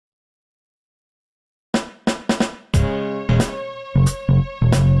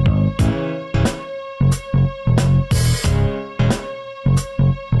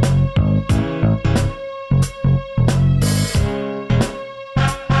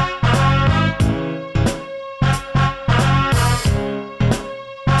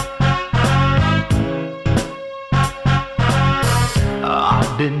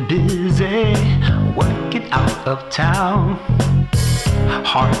of town.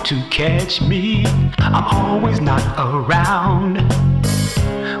 Hard to catch me, I'm always not around.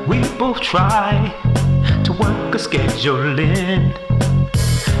 We both try to work a schedule in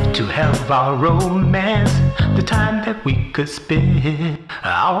to have our romance, the time that we could spend.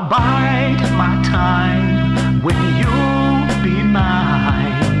 I'll bide my time when you'll be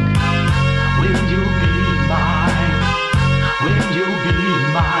mine. When you'll be mine. When you'll be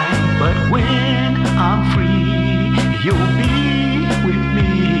mine. But when I'm free, you'll be with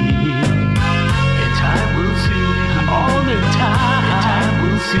me. In time we'll see. All the time. In time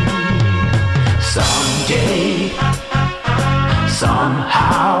we'll see. Someday,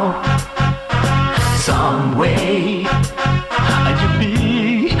 somehow, some way, you'll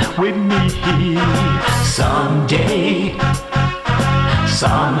be with me. Someday,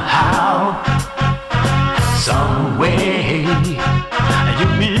 somehow, some way,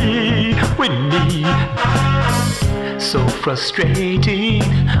 you'll be with me. So frustrating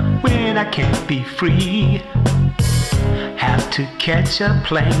when I can't be free. Have to catch a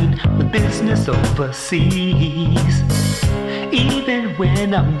plane with business overseas. Even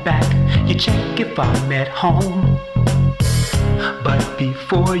when I'm back, you check if I'm at home. But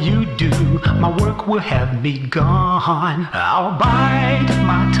before you do, my work will have me gone. I'll bide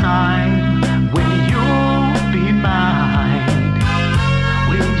my time when you'll be mine.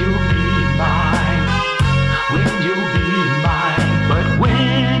 When you'll be mine. When you'll be mine. But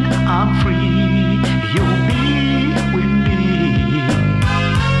when I'm free, you'll be with me.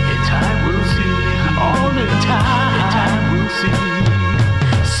 In time we'll see. All the time. In time we'll see.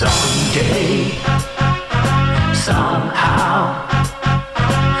 Someday, somehow,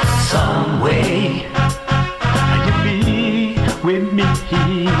 some way, you'll be with me.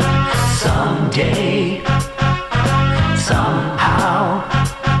 Someday, somehow,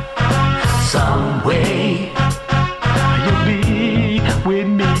 some way, you'll be with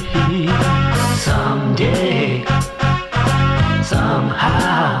me. Someday,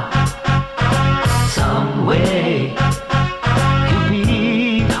 somehow, some way, you'll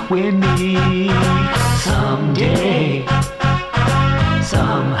be with me. Someday,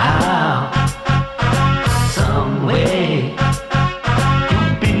 somehow, some way,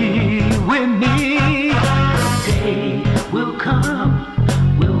 you'll be with me. The day will come,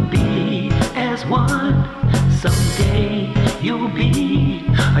 we'll be as one. Someday you'll be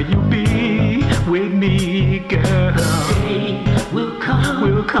with me, girl. The day will come,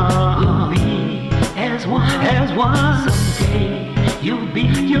 we'll be as one. Someday you'll be.